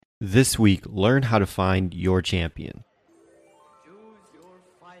This week, learn how to find your champion. Choose your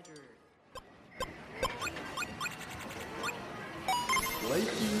fighter.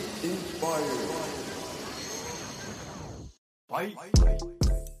 Lightning inspired. Fight.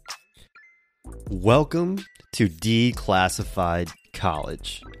 Welcome to Declassified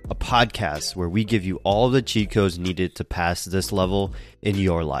College, a podcast where we give you all the cheat codes needed to pass this level in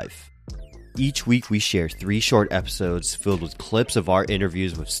your life. Each week, we share 3 short episodes filled with clips of our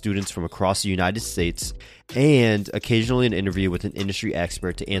interviews with students from across the United States and occasionally an interview with an industry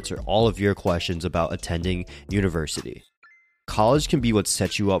expert to answer all of your questions about attending university. College can be what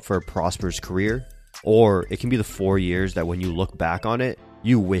sets you up for a prosperous career, or it can be the 4 years that when you look back on it,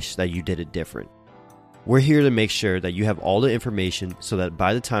 you wish that you did it different. We're here to make sure that you have all the information so that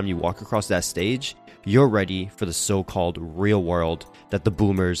by the time you walk across that stage, you're ready for the so-called real world that the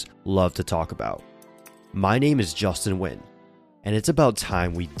boomers love to talk about. My name is Justin Wynn, and it's about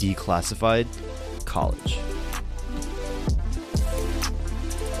time we declassified college.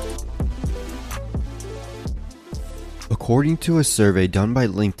 According to a survey done by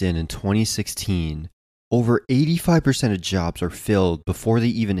LinkedIn in 2016, over 85% of jobs are filled before they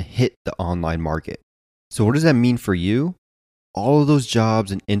even hit the online market. So what does that mean for you? All of those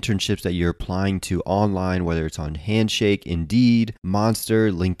jobs and internships that you're applying to online, whether it's on Handshake, Indeed,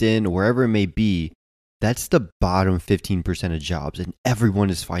 Monster, LinkedIn, wherever it may be, that's the bottom 15% of jobs, and everyone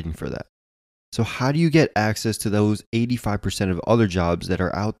is fighting for that. So how do you get access to those 85% of other jobs that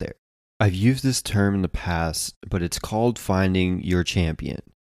are out there? I've used this term in the past, but it's called finding your champion.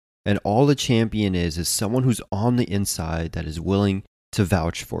 And all a champion is someone who's on the inside that is willing to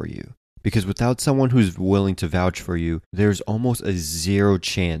vouch for you. Because without someone who's willing to vouch for you, there's almost a 0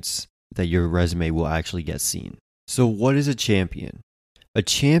 chance that your resume will actually get seen. So what is a champion? A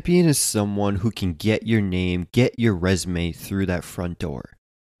champion is someone who can get your name, get your resume through that front door.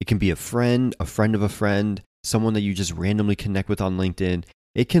 It can be a friend of a friend, someone that you just randomly connect with on LinkedIn.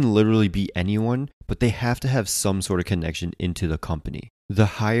 It can literally be anyone, but they have to have some sort of connection into the company. The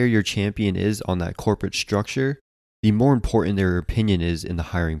higher your champion is on that corporate structure, the more important their opinion is in the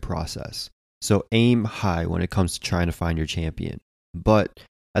hiring process. So aim high when it comes to trying to find your champion. But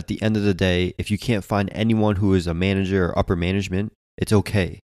at the end of the day, if you can't find anyone who is a manager or upper management, it's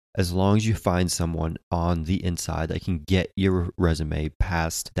okay. As long as you find someone on the inside that can get your resume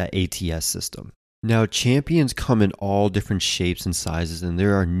past that ATS system. Now, champions come in all different shapes and sizes, and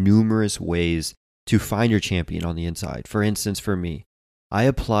there are numerous ways to find your champion on the inside. For instance, for me, I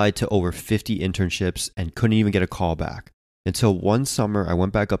applied to over 50 internships and couldn't even get a call back. Until one summer, I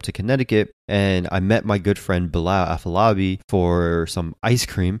went back up to Connecticut and I met my good friend Bilal Afalabi for some ice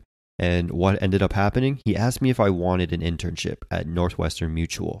cream. And what ended up happening? He asked me if I wanted an internship at Northwestern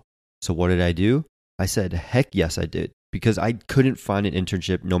Mutual. So what did I do? I said, heck yes, I did. Because I couldn't find an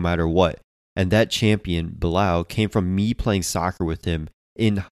internship no matter what. And that champion, Bilal, came from me playing soccer with him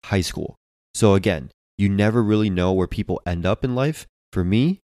in high school. So again, you never really know where people end up in life. For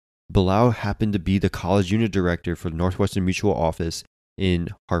me, Bilal happened to be the college unit director for the Northwestern Mutual office in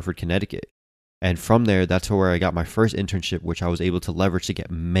Hartford, Connecticut. And from there, that's where I got my first internship, which I was able to leverage to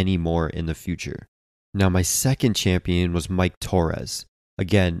get many more in the future. Now, my second champion was Mike Torres.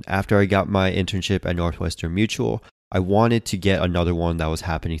 Again, after I got my internship at Northwestern Mutual, I wanted to get another one that was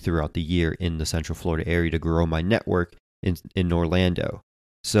happening throughout the year in the Central Florida area to grow my network in Orlando.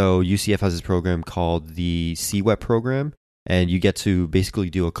 So UCF has this program called the CWEP program. And you get to basically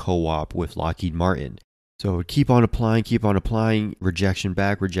do a co-op with Lockheed Martin. So keep on applying, rejection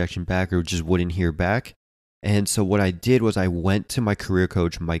back, or just wouldn't hear back. And so what I did was I went to my career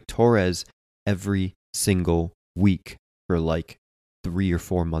coach, Mike Torres, every single week for like 3 or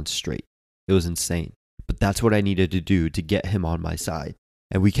 4 months straight. It was insane. But that's what I needed to do to get him on my side.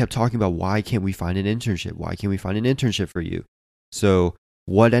 And we kept talking about why can't we find an internship? Why can't we find an internship for you? So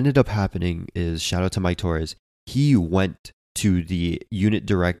what ended up happening is, shout out to Mike Torres, he went to the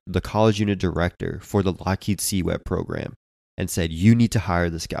college unit director for the Lockheed CWEP program and said, you need to hire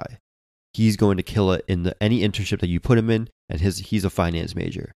this guy. He's going to kill it in any internship that you put him in, and he's a finance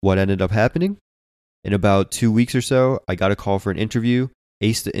major. What ended up happening? In about 2 weeks or so, I got a call for an interview,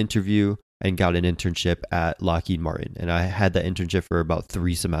 aced the interview, and got an internship at Lockheed Martin. And I had that internship for about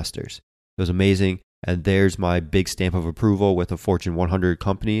 3 semesters. It was amazing. And there's my big stamp of approval with a Fortune 100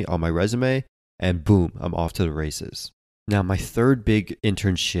 company on my resume. And boom, I'm off to the races. Now, my third big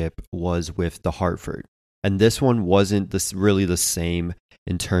internship was with the Hartford. And this one wasn't really the same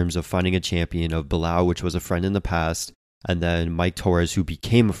in terms of finding a champion of Bilal, which was a friend in the past, and then Mike Torres, who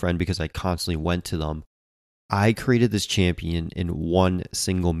became a friend because I constantly went to them. I created this champion in one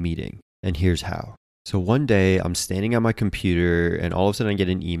single meeting, and here's how. So one day I'm standing at my computer and all of a sudden I get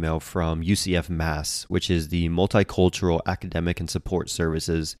an email from UCF Mass, which is the Multicultural Academic and Support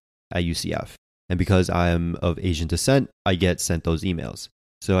Services at UCF. And because I am of Asian descent, I get sent those emails.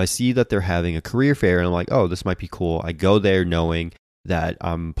 So I see that they're having a career fair and I'm like, oh, this might be cool. I go there knowing that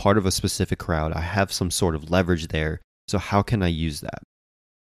I'm part of a specific crowd. I have some sort of leverage there. So how can I use that?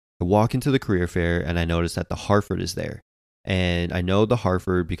 I walk into the career fair and I notice that the Hartford is there. And I know the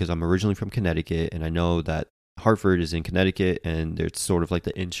Hartford because I'm originally from Connecticut, and I know that Hartford is in Connecticut and it's sort of like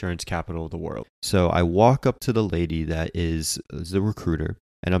the insurance capital of the world. So I walk up to the lady that is the recruiter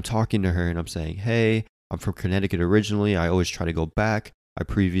and I'm talking to her and I'm saying, hey, I'm from Connecticut originally. I always try to go back. I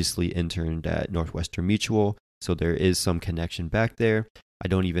previously interned at Northwestern Mutual, so there is some connection back there. I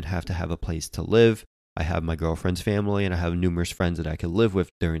don't even have to have a place to live. I have my girlfriend's family and I have numerous friends that I could live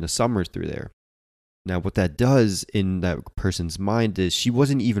with during the summers through there. Now, what that does in that person's mind is she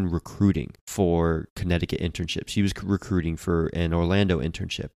wasn't even recruiting for Connecticut internships. She was recruiting for an Orlando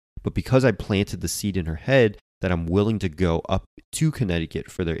internship. But because I planted the seed in her head that I'm willing to go up to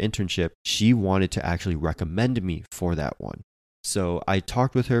Connecticut for their internship, she wanted to actually recommend me for that one. So I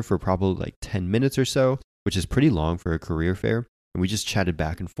talked with her for probably like 10 minutes or so, which is pretty long for a career fair. And we just chatted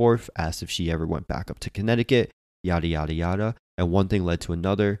back and forth, asked if she ever went back up to Connecticut, yada, yada, yada. And one thing led to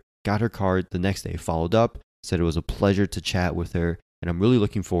another. Got her card the next day, followed up, said it was a pleasure to chat with her, and I'm really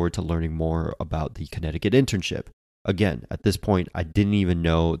looking forward to learning more about the Connecticut internship. Again, at this point, I didn't even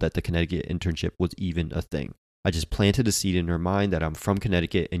know that the Connecticut internship was even a thing. I just planted a seed in her mind that I'm from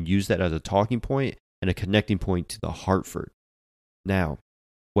Connecticut and used that as a talking point and a connecting point to the Hartford. Now,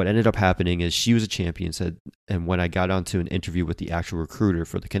 what ended up happening is she was a champion, and when I got onto an interview with the actual recruiter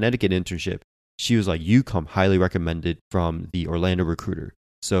for the Connecticut internship, she was like, you come highly recommended from the Orlando recruiter.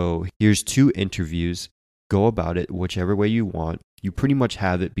 So here's 2 interviews. Go about it whichever way you want. You pretty much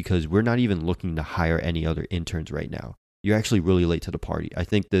have it because we're not even looking to hire any other interns right now. You're actually really late to the party. I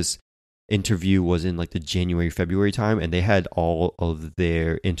think this interview was in like the January, February time, and they had all of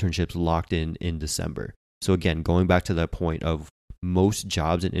their internships locked in December. So again, going back to that point of most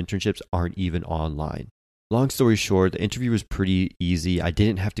jobs and internships aren't even online. Long story short, the interview was pretty easy. I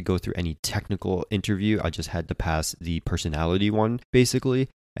didn't have to go through any technical interview. I just had to pass the personality one, basically.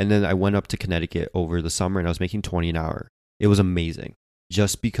 And then I went up to Connecticut over the summer and I was making $20 an hour. It was amazing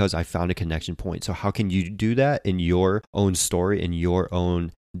just because I found a connection point. So how can you do that in your own story, in your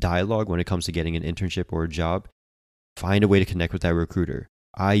own dialogue when it comes to getting an internship or a job? Find a way to connect with that recruiter.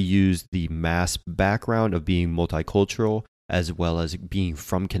 I used the Mass background of being multicultural as well as being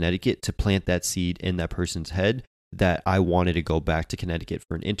from Connecticut to plant that seed in that person's head that I wanted to go back to Connecticut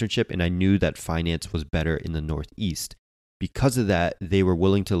for an internship, and I knew that finance was better in the Northeast. Because of that, they were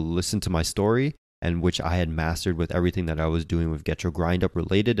willing to listen to my story, and which I had mastered with everything that I was doing with Get Your Grind Up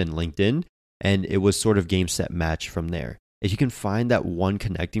related and LinkedIn, and it was sort of game, set, match from there. If you can find that one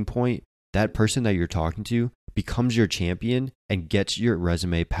connecting point, that person that you're talking to becomes your champion and gets your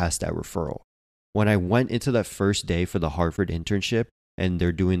resume past that referral. When I went into that first day for the Hartford internship and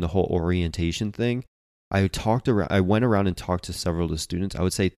they're doing the whole orientation thing, I went around and talked to several of the students. I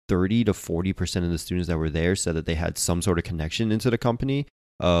would say 30 to 40% of the students that were there said that they had some sort of connection into the company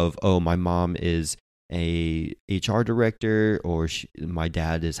of, oh, my mom is a HR director, or my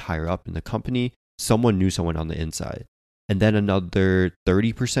dad is higher up in the company. Someone knew someone on the inside. And then another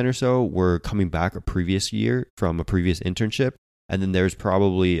 30% or so were coming back a previous year from a previous internship. And then there's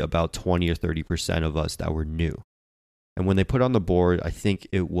probably about 20 or 30% of us that were new. And when they put on the board, I think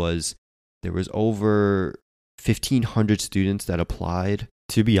there was over 1,500 students that applied.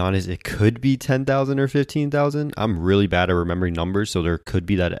 To be honest, it could be 10,000 or 15,000. I'm really bad at remembering numbers, so there could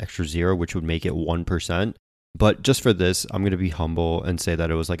be that extra zero, which would make it 1%. But just for this, I'm going to be humble and say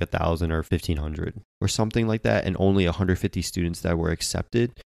that it was like 1,000 or 1,500 or something like that, and only 150 students that were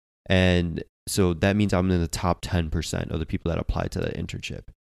accepted. And so that means I'm in the top 10% of the people that applied to that internship.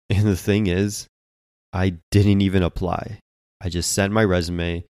 And the thing is, I didn't even apply. I just sent my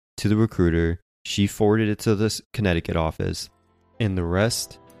resume to the recruiter. She forwarded it to the Connecticut office, and the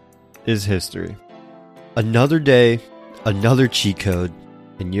rest is history. Another day, another cheat code,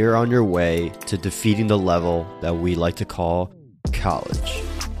 and you're on your way to defeating the level that we like to call college.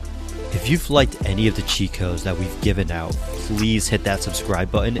 If you've liked any of the cheat codes that we've given out, please hit that subscribe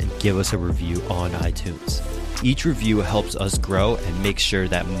button and give us a review on iTunes. Each review helps us grow and make sure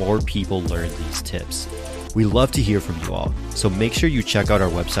that more people learn these tips. We love to hear from you all, so make sure you check out our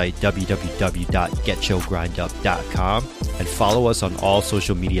website, www.getchogrindup.com, and follow us on all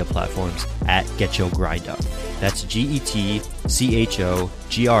social media platforms at GetChoGrindUp. That's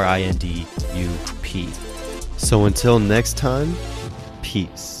GetChogrindup. So until next time,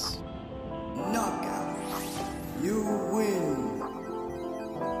 peace.